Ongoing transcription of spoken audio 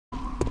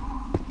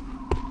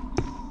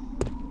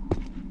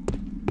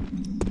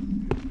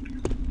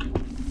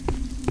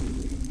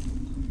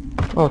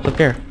Oh, it's up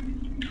here.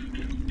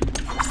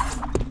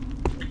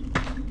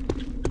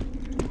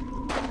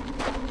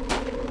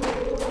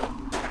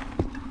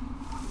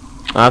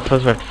 Oh, I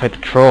suppose we have to fight the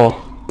troll.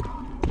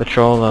 The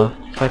troll, the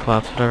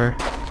Cyclops, whatever.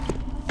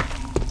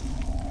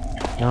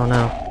 No,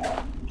 no.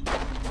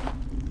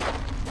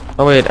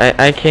 Oh wait,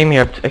 I came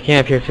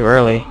up here too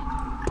early.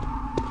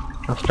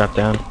 Let's drop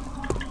down.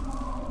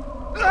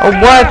 Oh,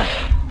 what?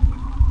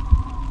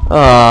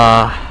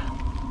 Ah,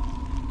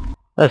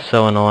 that's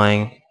so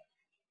annoying.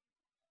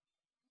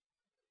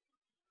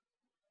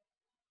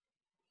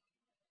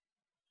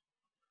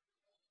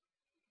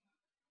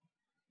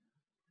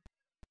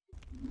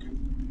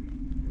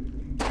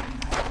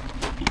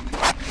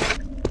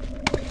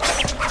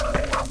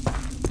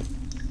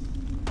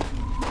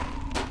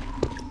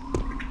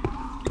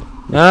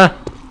 I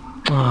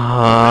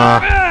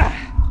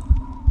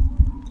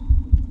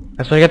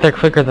just want to get there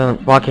quicker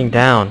than walking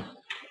down.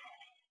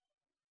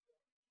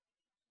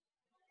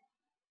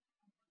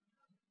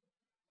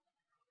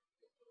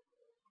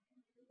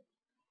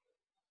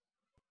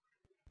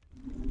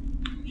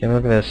 Okay,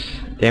 look at this.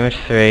 Damage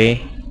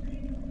 3.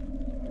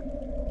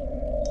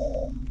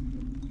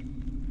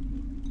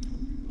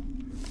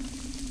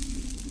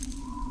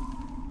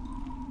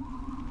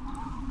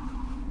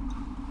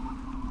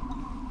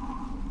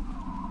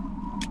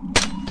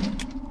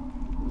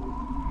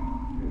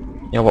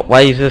 Yeah,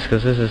 why use this?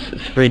 Because this is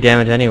 3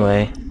 damage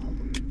anyway.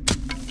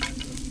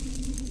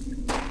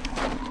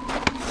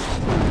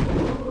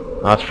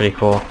 Oh, that's pretty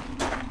cool.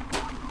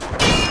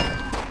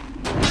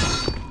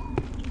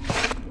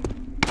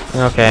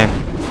 Okay.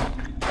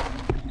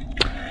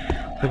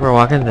 Looks like we're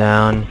walking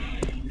down.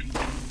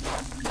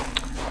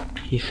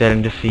 He said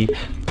in defeat.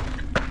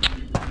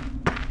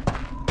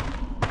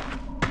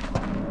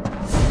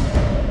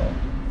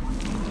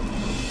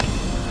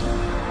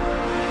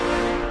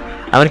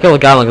 I'm gonna kill the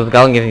goblin because the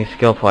goblin gives me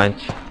skill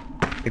points.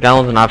 The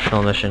goblin's an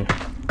optional mission.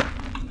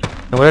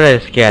 And what did I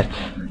just get?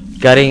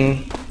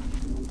 Gutting.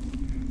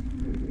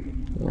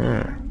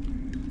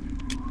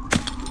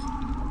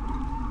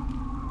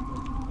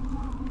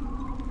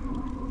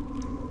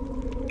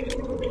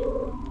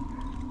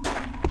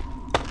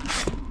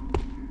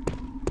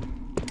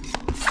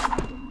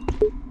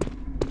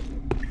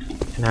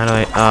 And how do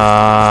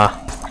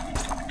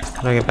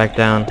I get back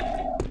down?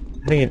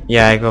 I think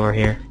yeah, I go over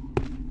here.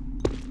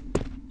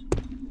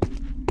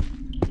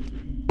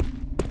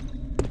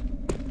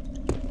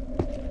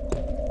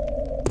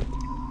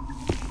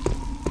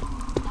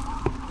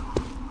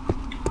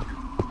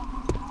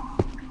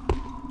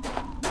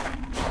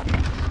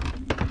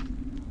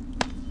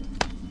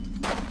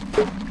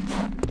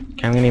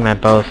 Okay, I'm gonna need my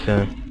bow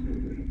soon.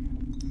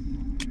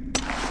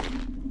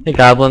 Hey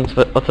goblins,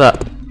 what's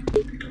up?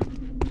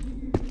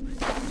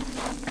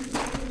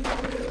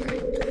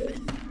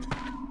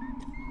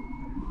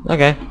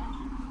 Okay.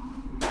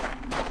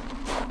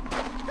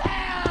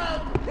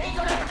 He's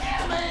gonna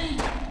kill me!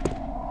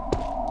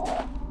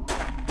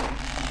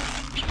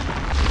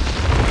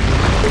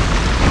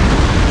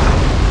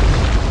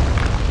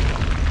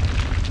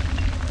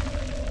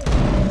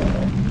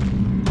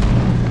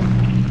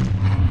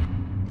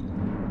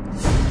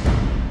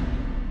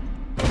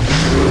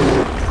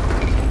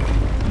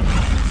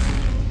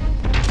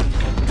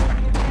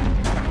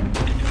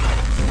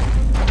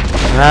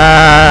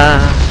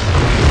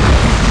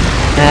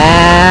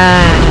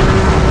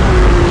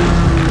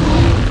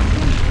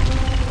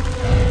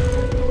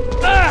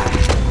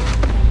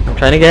 I'm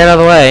trying to get out of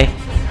the way.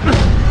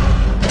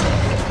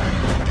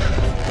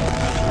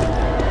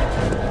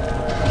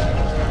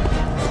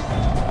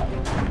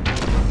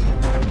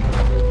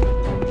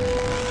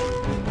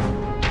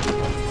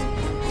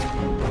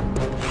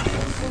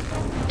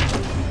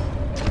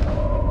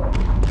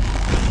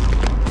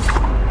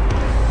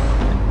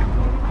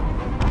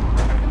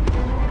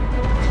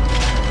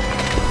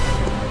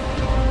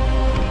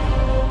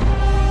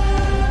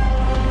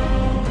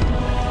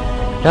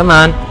 Come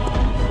on.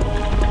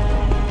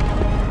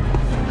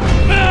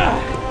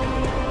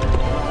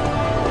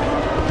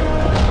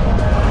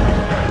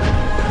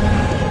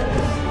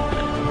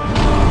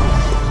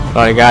 Oh,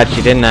 I got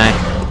you, didn't I?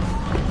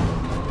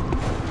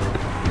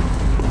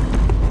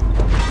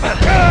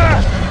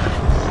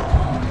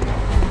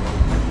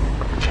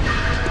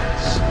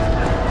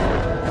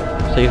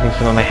 So using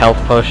some of my health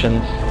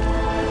potions.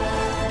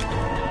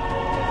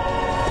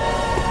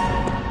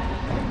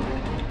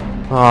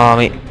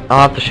 Oh, I'll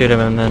have to shoot him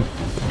and then.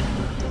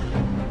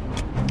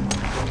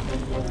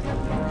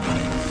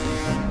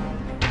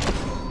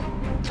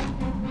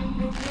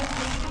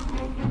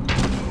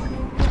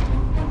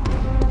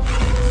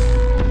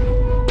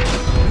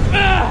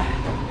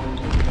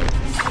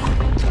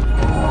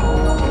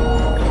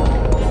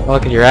 Oh,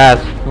 look at your ass.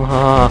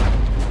 Oh.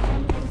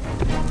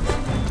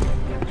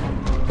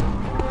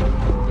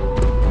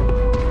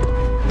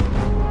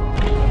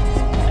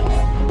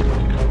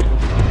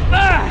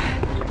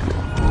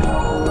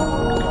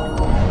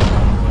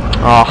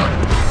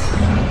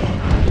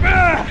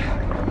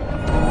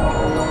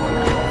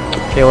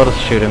 Okay, let us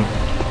shoot him.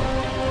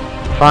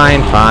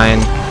 Fine,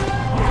 fine.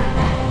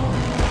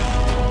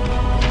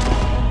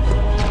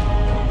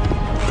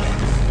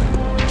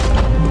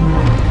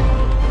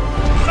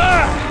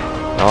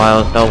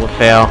 while, that will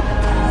fail.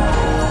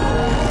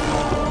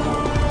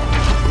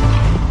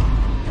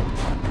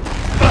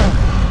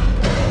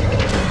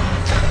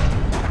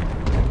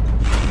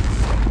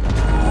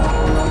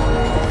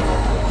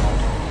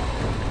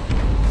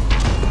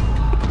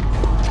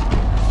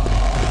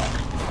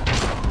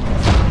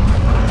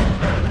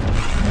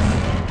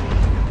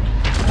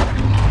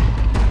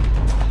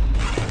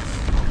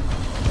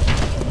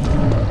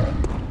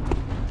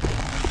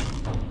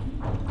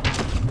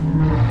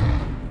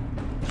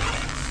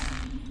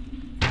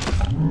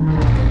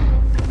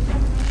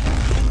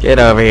 Get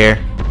over here.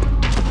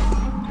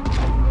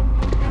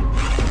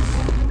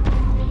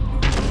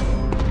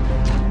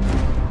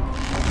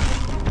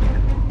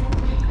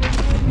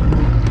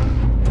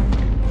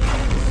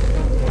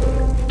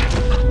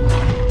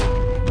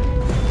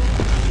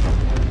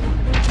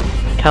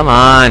 Come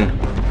on.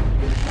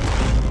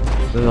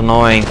 This is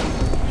annoying.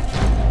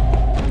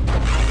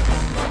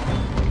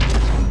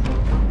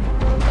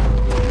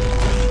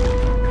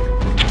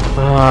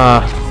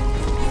 Ah.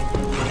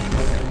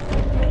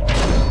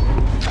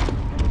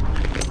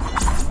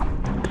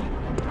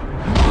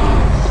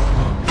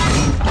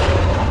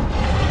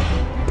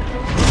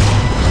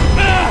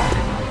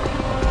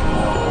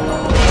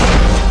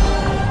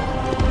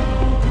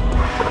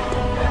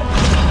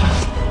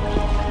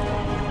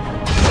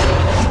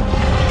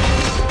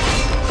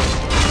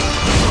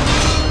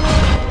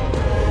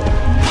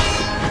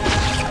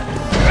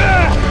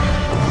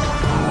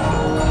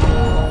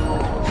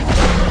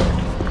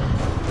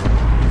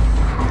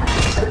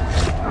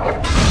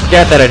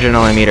 Get that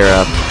adrenaline meter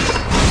up.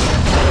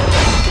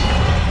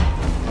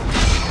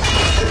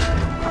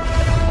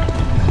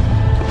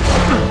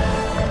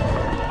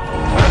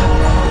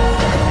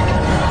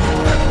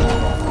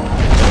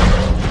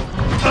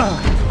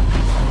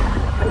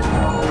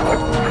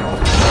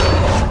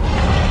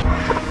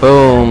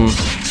 Boom.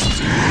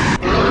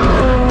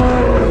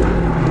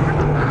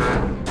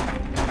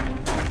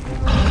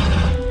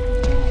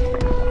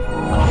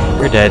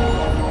 You're dead.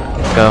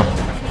 Let's go.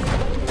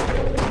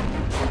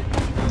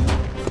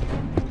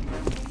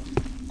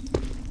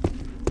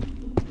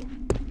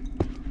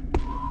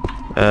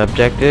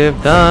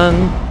 Objective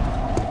done.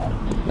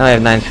 Now I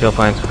have 9 skill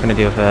points. What can I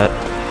do with that?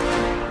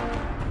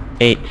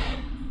 8.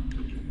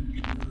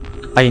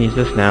 I can use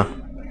this now.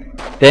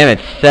 Damn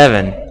it,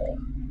 7.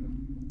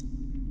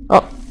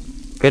 Oh,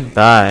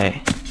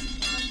 goodbye.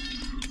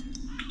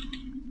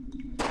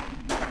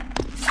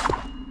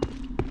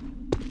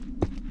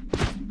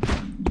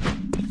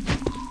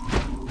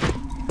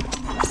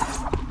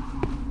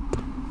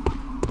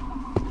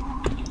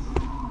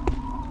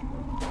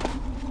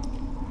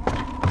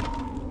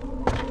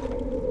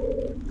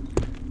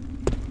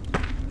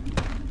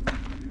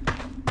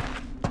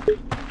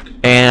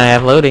 And I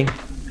have loading.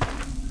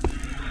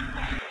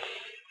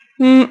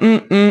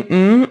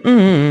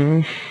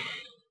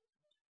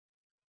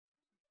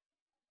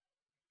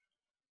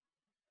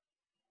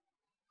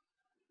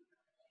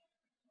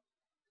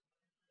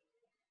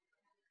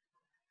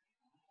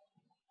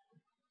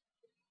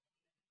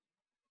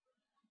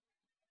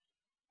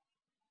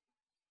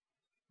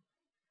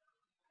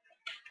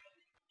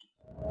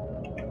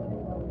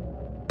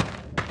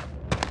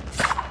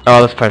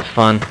 Oh, this part's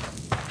fun.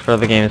 This part of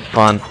the game is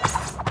fun.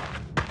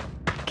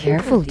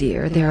 Careful,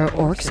 dear. There are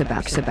orcs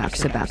about.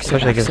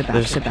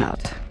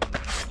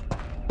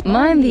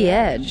 Mind the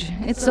edge.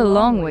 It's a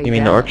long way down. You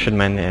mean the orc should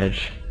mind the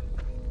edge?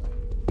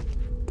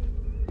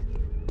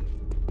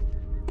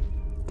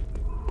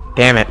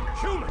 Damn it.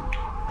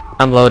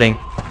 I'm loading.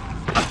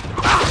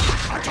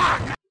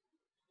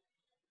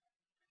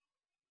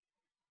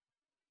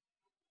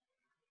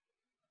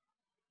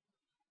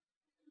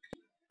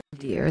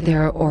 Dear,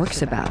 there are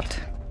orcs about.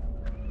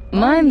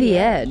 Mind the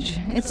edge.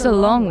 It's a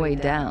long way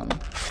down.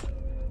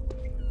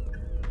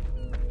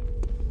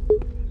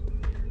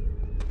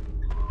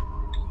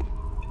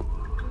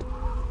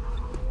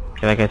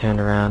 Okay, that guy turned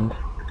around.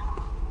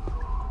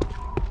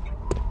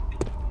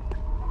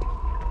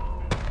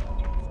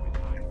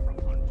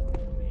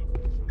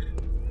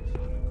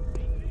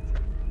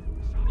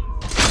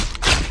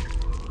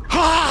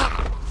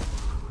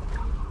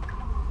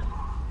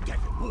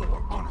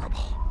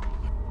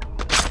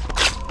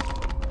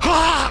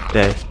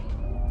 Dead.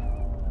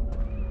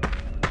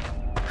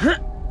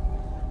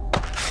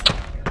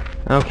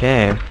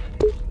 Okay.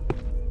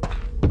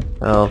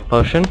 Well,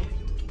 potion.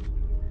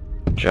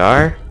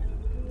 Jar.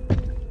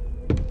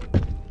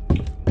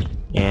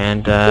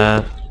 And,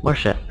 more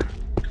shit.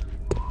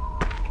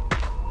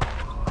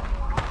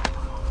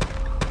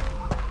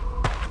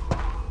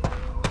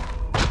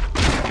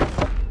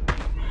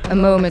 A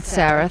moment,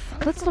 Sareth.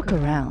 Let's look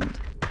around.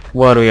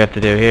 What do we have to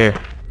do here?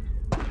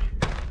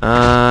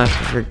 I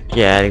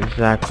forget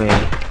exactly.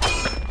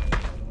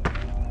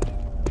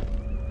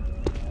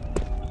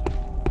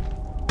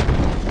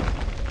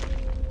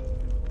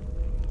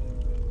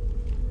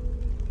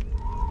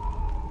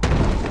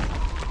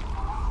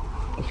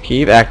 Let's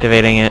keep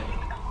activating it.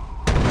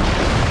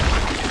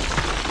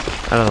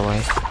 Out of the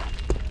way.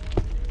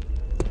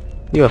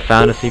 You have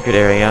found a secret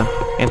area.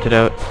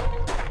 Antidote.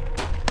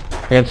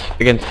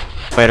 Against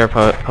spider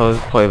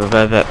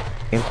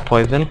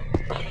poison.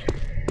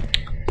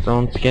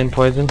 Stone skin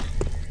poison.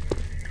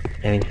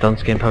 And stone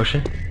skin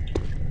potion.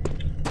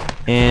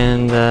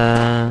 And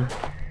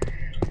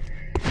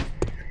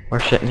more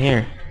shit in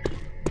here.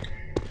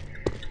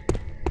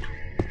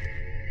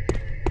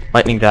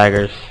 Lightning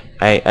daggers.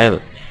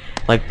 I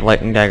like the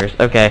lightning daggers.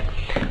 Okay.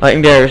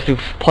 Lightning daggers do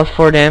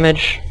 +4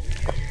 damage.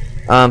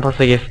 Plus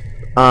they give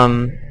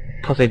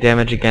plus they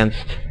damage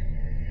against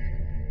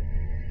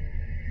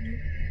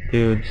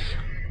dudes.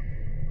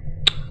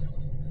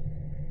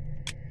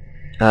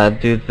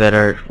 Dudes that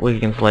are weak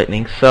against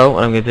lightning. So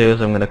what I'm gonna do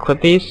is I'm gonna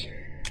equip these.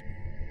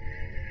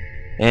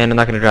 And I'm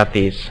not gonna drop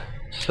these.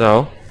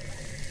 So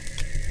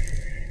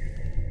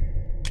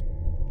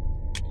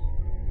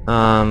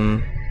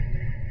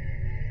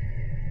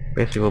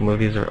basically we'll move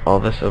these or all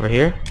this over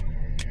here.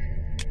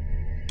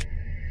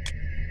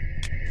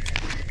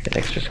 Get an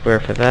extra square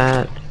for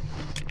that.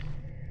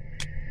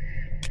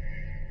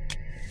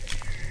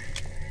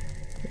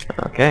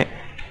 Okay.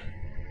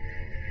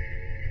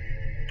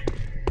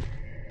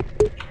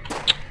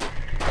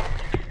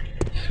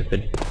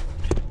 Stupid.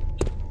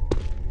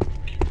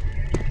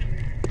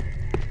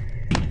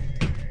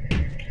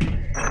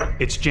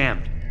 It's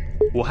jammed.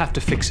 We'll have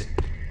to fix it.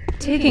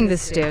 Taking the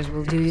stairs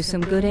will do you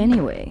some good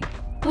anyway.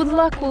 With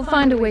luck, we'll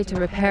find a way to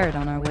repair it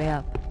on our way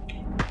up.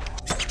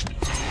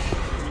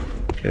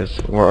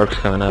 There's more orcs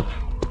coming up.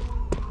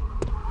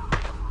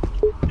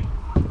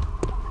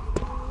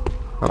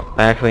 Oh,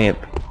 actually,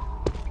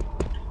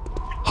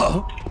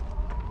 Huh?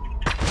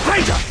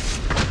 Ranger!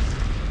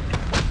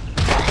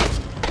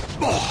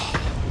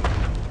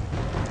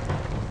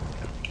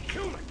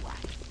 Human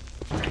black.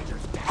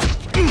 Stranger's down.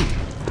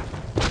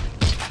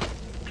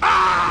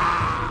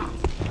 Ah!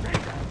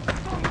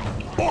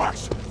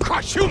 Orcs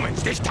crush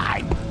humans this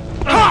time.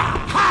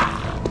 Ha! Ha!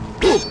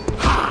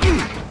 Ha!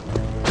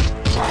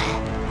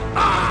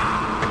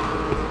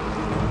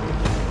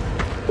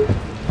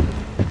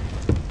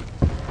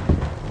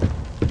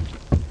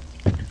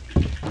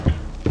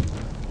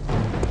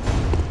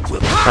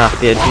 off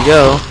the edge you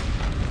go.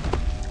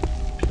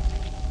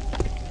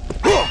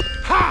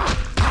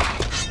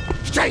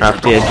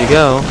 Off the edge you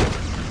go.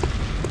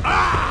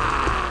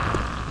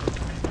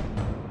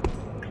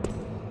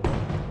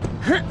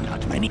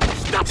 Not many.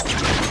 Stop.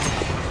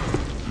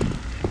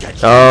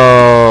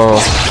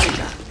 Oh.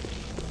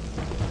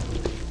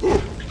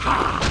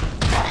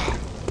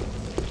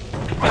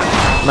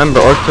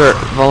 Remember, orcs are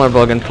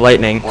vulnerable against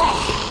lightning.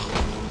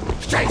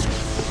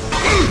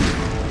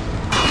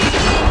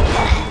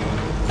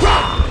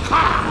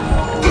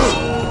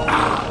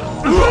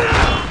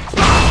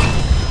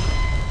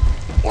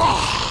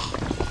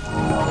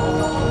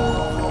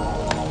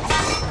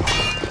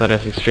 So that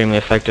is extremely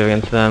effective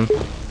against them.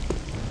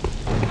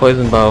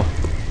 Poison bow.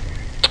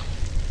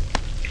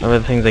 One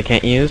of the things I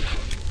can't use,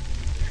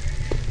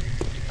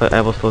 but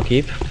I will still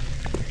keep.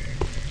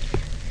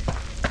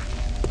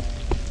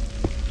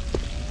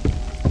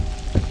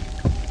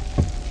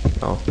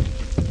 Oh.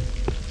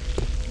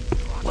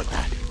 What's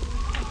that?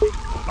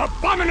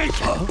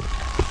 Abomination! Oh,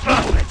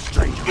 that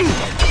stranger.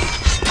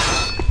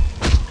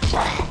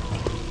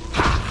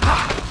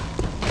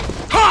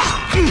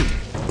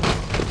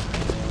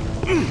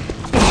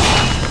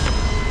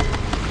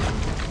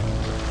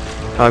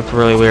 Dog's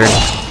really weird.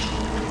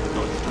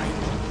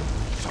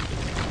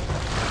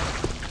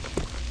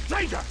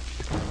 Stranger!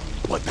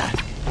 What's that?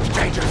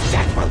 Stranger's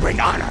death will bring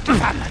honor to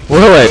family.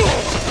 Will it?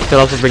 Could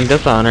also bring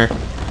dishonor.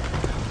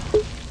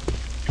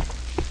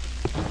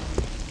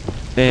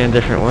 In a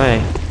different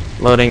way.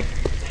 Loading.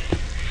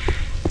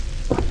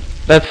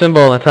 That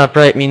symbol on the top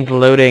right means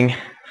loading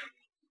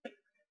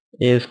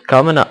is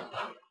coming up.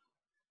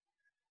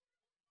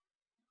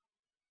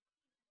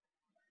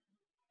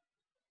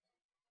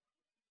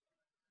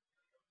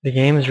 The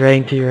game is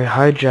writing to your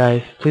hard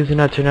drive. Please do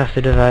not turn off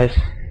the device.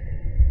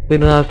 Please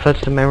do not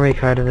touch the memory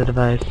card of the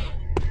device.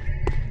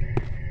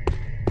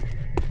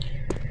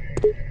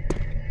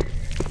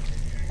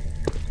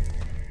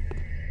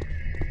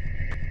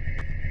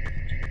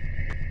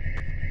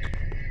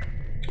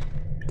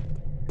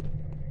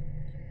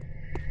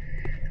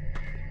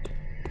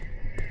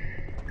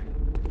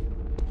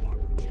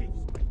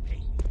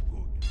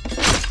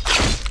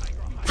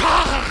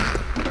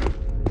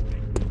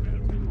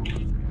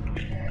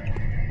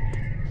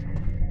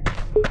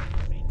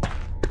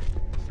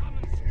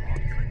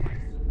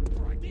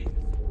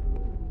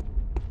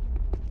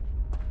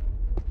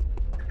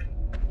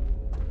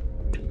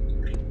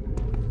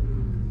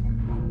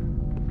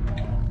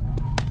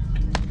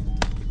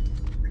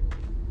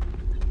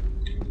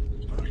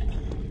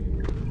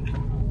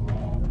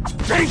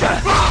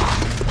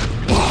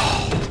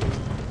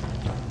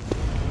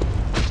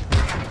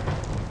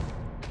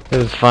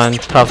 This is fun,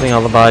 tossing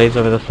all the bodies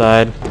over the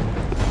side.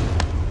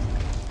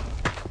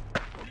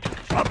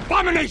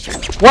 Abomination!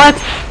 What?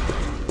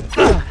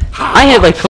 I had like